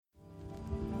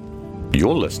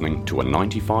You're listening to a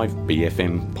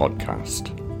 95BFM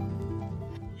podcast.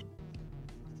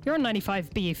 You're on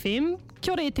 95BFM.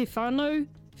 Kia ora e te whānau.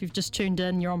 If you've just tuned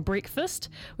in, you're on breakfast.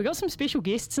 We've got some special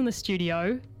guests in the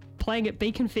studio playing at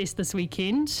Beacon Fest this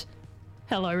weekend.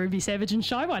 Hello, Ruby Savage and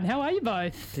Shy One. How are you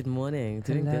both? Good morning.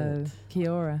 Doing Hello. good.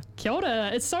 Kia ora. Kia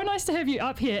ora. It's so nice to have you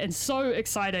up here and so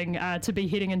exciting to be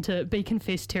heading into Beacon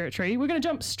Fest territory. We're going to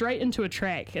jump straight into a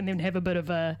track and then have a bit of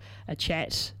a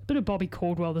chat. A bit of Bobby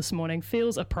Caldwell this morning.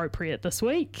 Feels appropriate this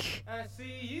week. I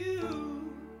see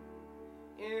you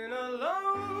in a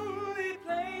lonely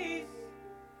place.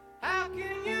 How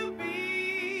can you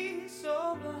be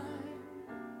so blind?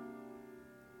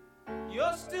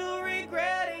 You're still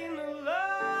regretting the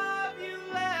love you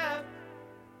left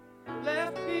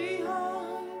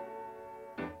behind.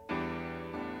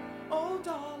 Oh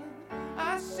darling,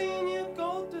 I've seen you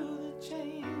go through the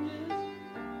changes,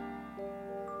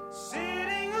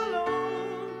 sitting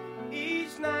alone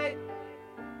each night.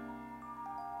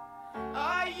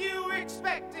 Are you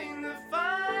expecting to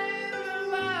find the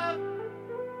love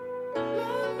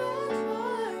that's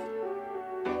right?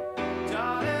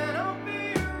 Darling,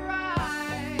 open your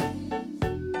eyes.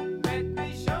 Let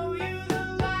me show you the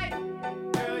light.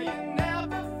 Girl, you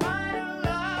never find a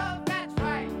love that's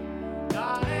right.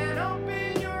 Darling,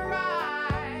 open your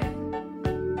eyes.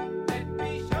 Let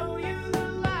me show you the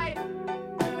light.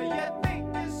 Girl, you think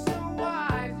you're so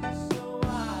wise, you're so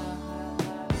wise.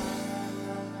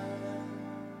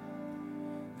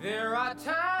 There are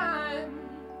times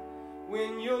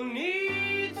when you'll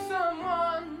need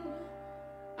someone.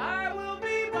 I will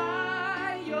be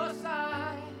by your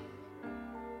side.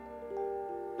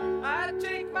 I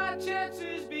take my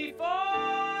chances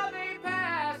before they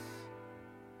pass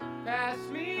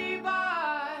me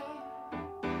by.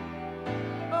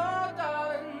 Oh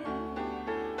darling,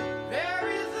 there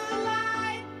is a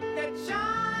light that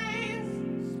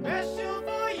shines special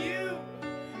for you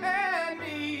and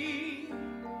me.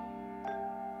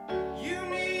 You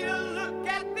need to look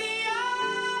at the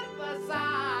other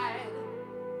side.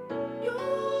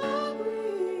 You'll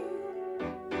agree.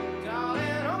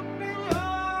 Darling, open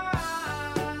your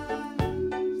eyes.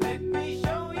 Let me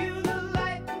show you the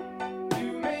light.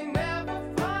 You may never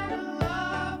find a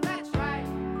love that's right.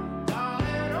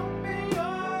 Darling, open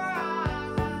your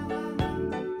eyes.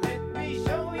 Let me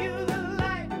show you the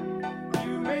light.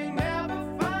 You may never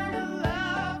find a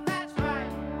love that's right.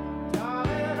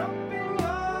 Darling, open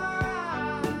your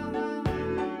eyes.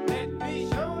 Let me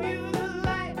show you the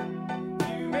light.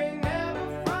 You may never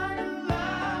find a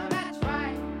love that's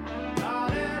right.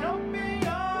 Darling, open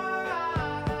your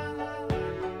eyes.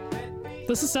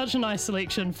 This is such a nice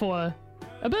selection for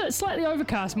a bit slightly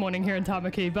overcast morning here in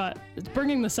Tamaki, but it's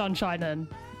bringing the sunshine in.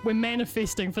 We're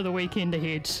manifesting for the weekend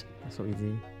ahead. That's what we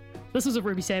do. This was a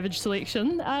Ruby Savage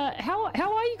selection. How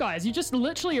are you guys? You just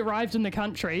literally arrived in the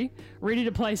country, ready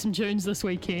to play some tunes this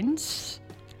weekend.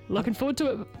 Looking forward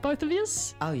to it, both of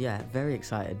yous? Oh yeah, very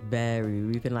excited. Very.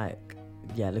 We've been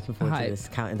looking forward Hype. to this,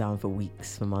 counting down for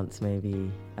weeks, for months maybe.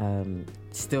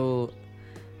 Still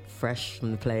fresh from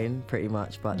the plane, pretty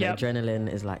much, but Yep. the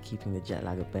adrenaline is like keeping the jet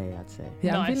lag at bay, I'd say.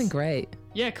 Yeah, Nice. I'm feeling great.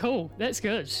 Yeah, cool. That's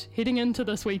good. Heading into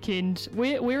this weekend,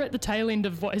 we're at the tail end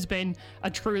of what has been a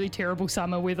truly terrible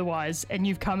summer weather-wise, and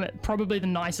you've come at probably the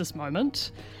nicest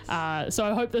moment. So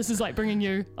I hope this is like bringing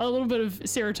you a little bit of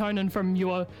serotonin from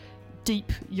your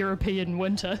deep European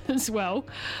winter as well.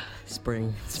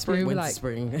 Spring. Spring, Winter, like-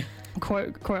 spring.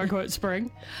 Quote unquote spring.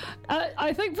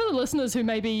 I think for the listeners who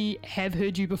maybe have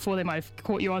heard you before, they might have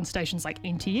caught you on stations like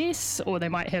NTS, or they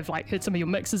might have like heard some of your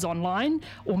mixes online,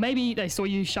 or maybe they saw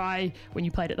you Shy when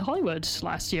you played at the Hollywood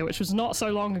last year, which was not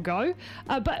so long ago.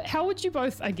 But how would you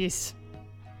both, I guess,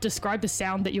 describe the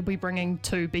sound that you'll be bringing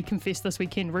to Beacon Fest this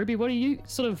weekend? Ruby, what are you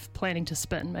sort of planning to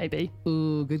spin maybe?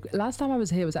 Ooh, good. Last time I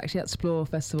was here was actually at Splore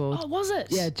Festival. Oh, was it?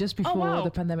 Yeah, just before wow. the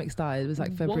pandemic started. It was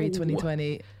like February Whoa.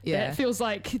 2020. Yeah, That feels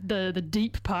like the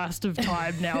deep past of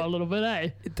time now a little bit, eh?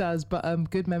 it does. But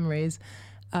good memories.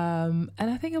 And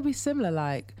I think it'll be similar,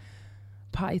 like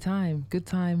party time, good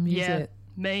time music.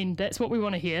 That's what we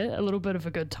want to hear. A little bit of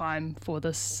a good time for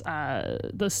this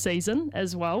this season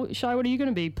as well. Shy, what are you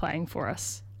going to be playing for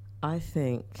us? I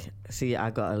think,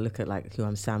 I got to look at like who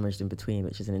I'm sandwiched in between,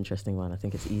 which is an interesting one. I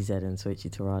think it's EZ and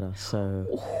Soichi Terada. So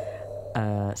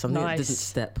something that Nice. doesn't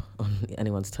step on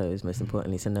anyone's toes, most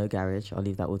importantly. So no garage. I'll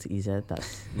leave that all to EZ.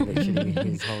 That's literally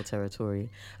his whole territory.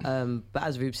 But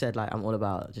as Rube said, like I'm all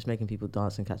about just making people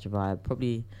dance and catch a vibe.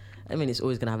 Probably, I mean, it's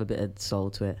always going to have a bit of soul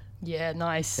to it. Yeah,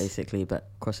 nice. basically, but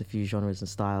across a few genres and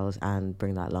styles and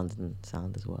bring that London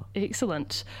sound as well.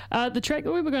 Excellent. The track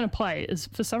that we were going to play is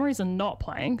for some reason not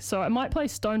playing, so I might play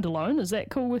Stoned Alone. Is that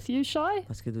cool with you, Shai?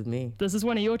 That's good with me. This is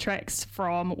one of your tracks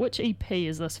from, which EP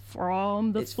is this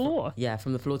from? The It's Floor.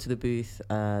 From the Floor to the Booth,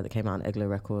 that came out on Eglo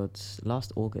Records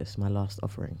last August, my last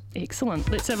offering. Excellent.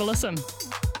 Let's have a listen.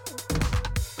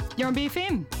 You're on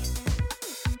BFM.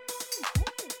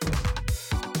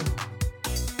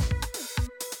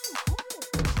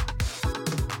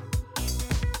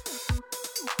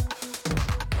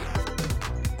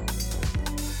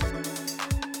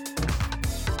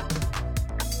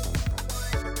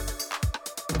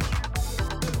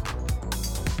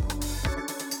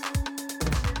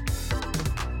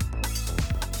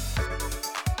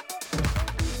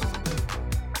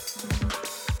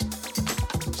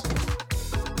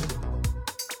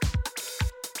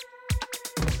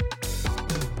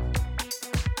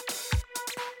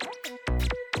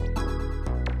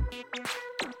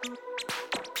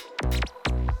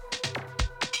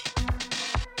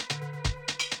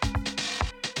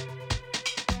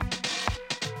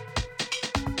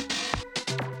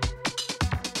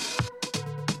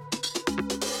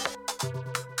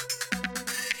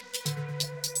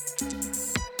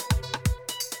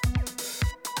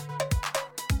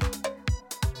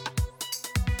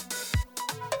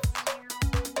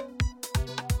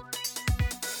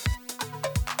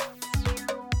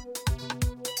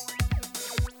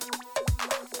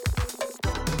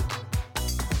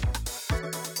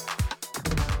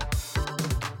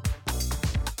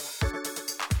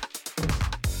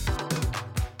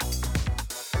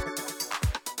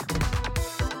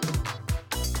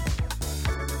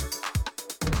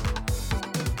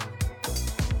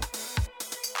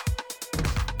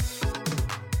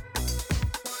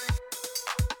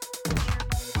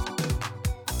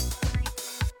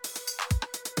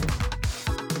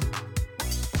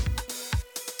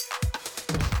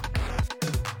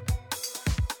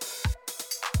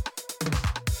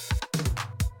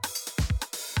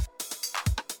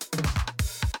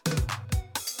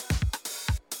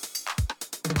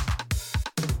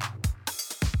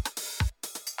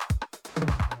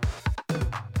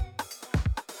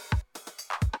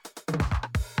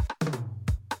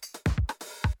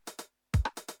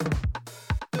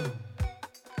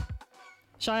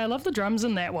 Shai, I love the drums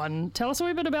in that one. Tell us a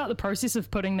wee bit about the process of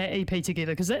putting that EP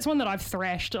together, because that's one that I've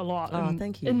thrashed a lot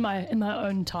Thank you. in my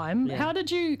own time. Yeah. How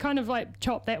did you kind of like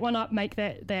chop that one up, make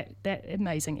that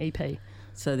amazing EP?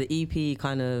 So the EP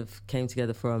kind of came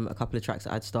together from a couple of tracks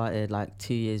that I'd started like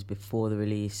 2 years before the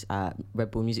release at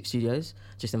Red Bull Music Studios,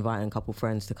 just inviting a couple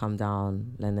friends to come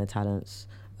down, lend their talents.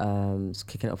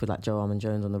 Kicking it off with like Joe Armand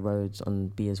Jones on the Roads on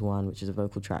B as One, which is a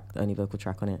vocal track, the only vocal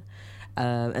track on it.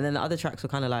 And then the other tracks were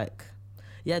kind of like,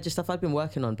 just stuff I'd been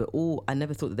working on, but I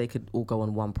never thought that they could all go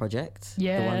on one project.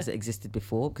 Yeah. The ones that existed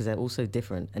before, because they're all so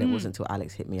different. And it wasn't until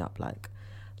Alex hit me up like,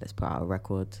 let's put out a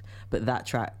record. But that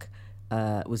track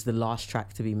was the last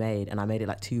track to be made, and I made it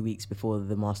like 2 weeks before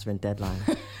the mastering deadline.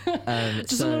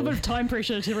 Just a little bit of time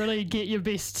pressure to really get your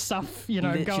best stuff,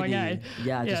 going, eh?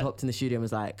 Yeah, I just hopped in the studio and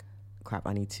was like, crap,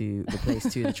 I need to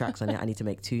replace 2 of the tracks on it. I need to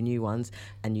make 2 new ones.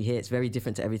 And you hear it's very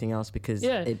different to everything else, because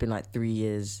it'd been like 3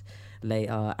 years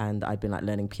later and I'd been like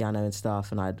learning piano and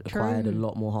stuff, and I'd acquired a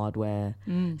lot more hardware.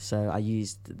 So I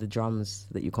used the drums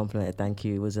that you complimented, thank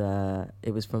you, it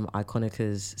was from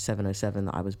Iconica's 707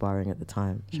 that I was borrowing at the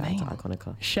time. Shout out to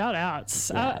Iconica. Shout outs.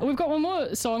 Yeah. We've got one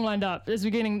more song lined up as we're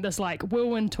getting this like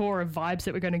whirlwind tour of vibes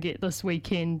that we're going to get this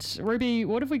weekend. Ruby,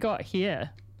 what have we got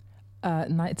here?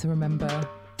 Night to Remember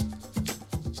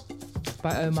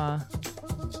by Omar.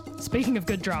 Speaking of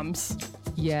good drums,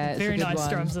 Yeah, it's very a good nice one.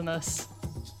 drums in this.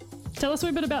 Tell us a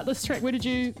wee bit about this track. Where did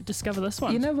you discover this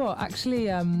one? You know what?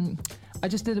 Actually, I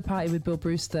just did a party with Bill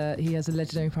Brewster. He has a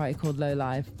legendary party called Low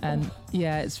Life, and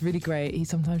it's really great. He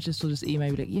sometimes will just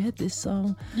email me like, "You heard this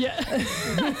song?" Yeah.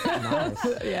 Nice.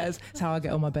 Yeah, it's how I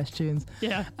get all my best tunes.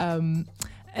 Yeah.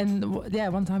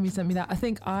 One time he sent me that. I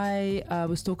think I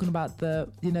was talking about the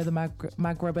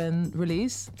Maghreben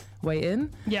release, Waiting.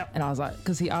 Yeah. And I was like,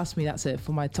 because he asked me, that's it,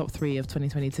 for my top 3 of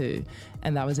 2022.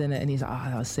 And that was in it. And he's like,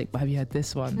 that was sick, but have you heard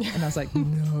this one? And I was like,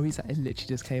 no. He's like, it literally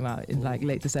just came out in like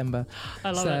late December. I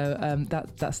love it.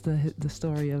 That's the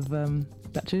story of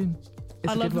that tune.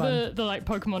 It's I a love good one. the like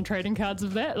Pokemon trading cards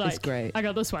of that. Like, It's great. I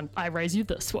got this one. I raise you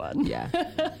this one. Yeah.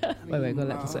 wait, go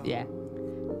let this one. Yeah.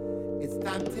 It's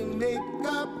time to make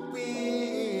up wish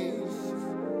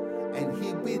and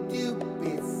here with you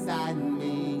beside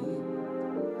me.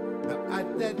 No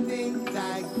other things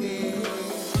I can.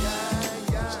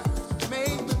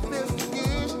 Make me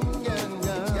feel good.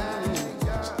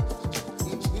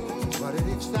 But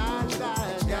it's time.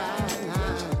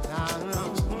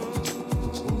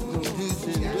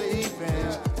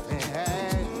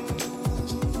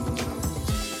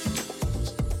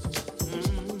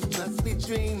 be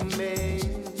dreaming.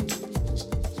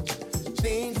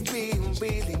 Things being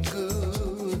really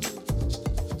good.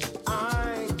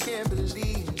 I can't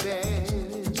believe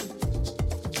it.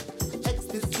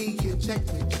 Ecstasy you take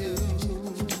me to.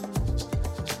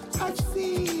 I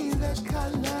see the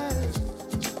colors.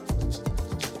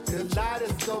 The light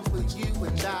is go for you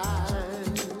and I.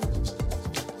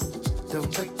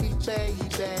 Don't make me, baby.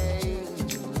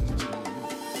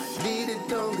 Need it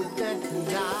longer than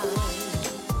tonight.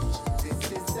 This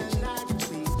is the night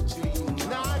we dream.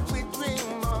 Night we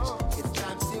dream of. It's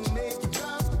time to make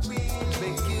up real.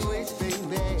 Make you wish,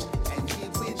 baby. And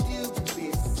keep with you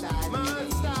beside my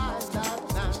side. I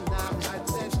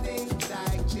said things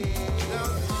like this.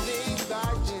 Things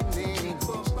like this.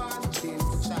 For fun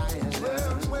inside.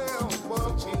 Well,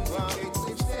 walking on. We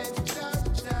said,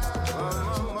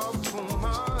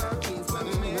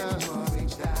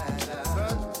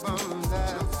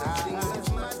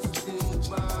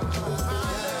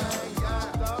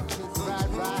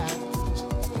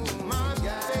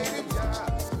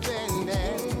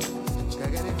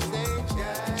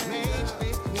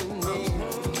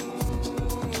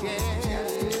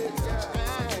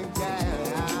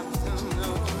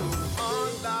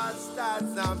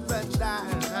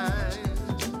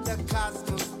 the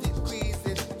cosmos degrees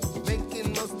it,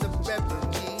 making most of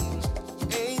reverie.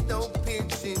 Ain't no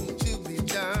pitching to be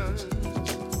done.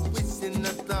 Wishing the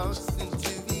thoughts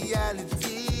into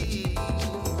reality.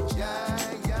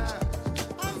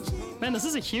 Man, this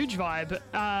is a huge vibe.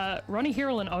 Ronnie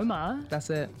Herald and Omar That's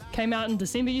it. came out in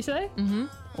December, you say? Mm-hmm.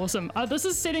 Awesome. This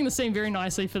is setting the scene very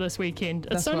nicely for this weekend.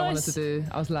 That's It's so what nice. I wanted to do.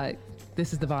 I was like,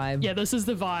 this is the vibe. Yeah, this is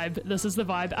the vibe. This is the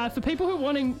vibe. For people who are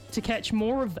wanting to catch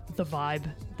more of the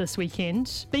vibe this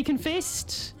weekend, Beacon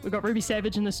Fest. We've got Ruby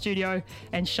Savage in the studio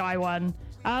and Shy One.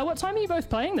 What time are you both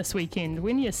playing this weekend?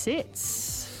 When are your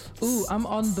sets? Ooh, I'm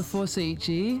on before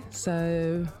Soichi,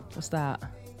 so what's that?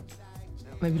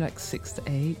 Maybe like 6 to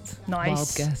 8. Nice.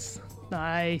 Wild guess.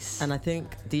 Nice. And I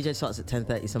think DJ starts at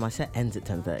 10:30, so my set ends at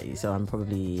 10:30. So I'm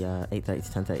probably 8:30 to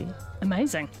 10:30.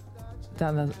 Amazing.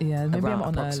 Yeah, maybe Around I'm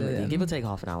on approximately, earlier. give or take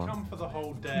half an hour. Come for the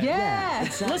whole day. Yeah.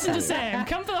 Listen to Sam.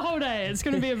 Come for the whole day. It's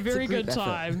going to be a very group good effort.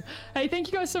 time. Hey,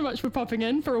 thank you guys so much for popping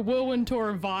in for a whirlwind tour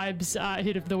of vibes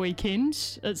ahead of the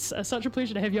weekend. It's such a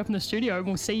pleasure to have you up in the studio, and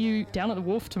we'll see you down at the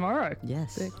wharf tomorrow.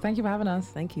 Yes. Thank you for having us.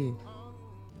 Thank you.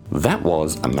 That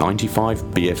was a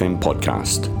 95BFM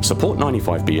podcast. Support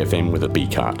 95BFM with a B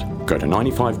card. Go to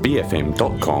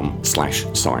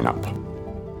 95BFM.com/sign up.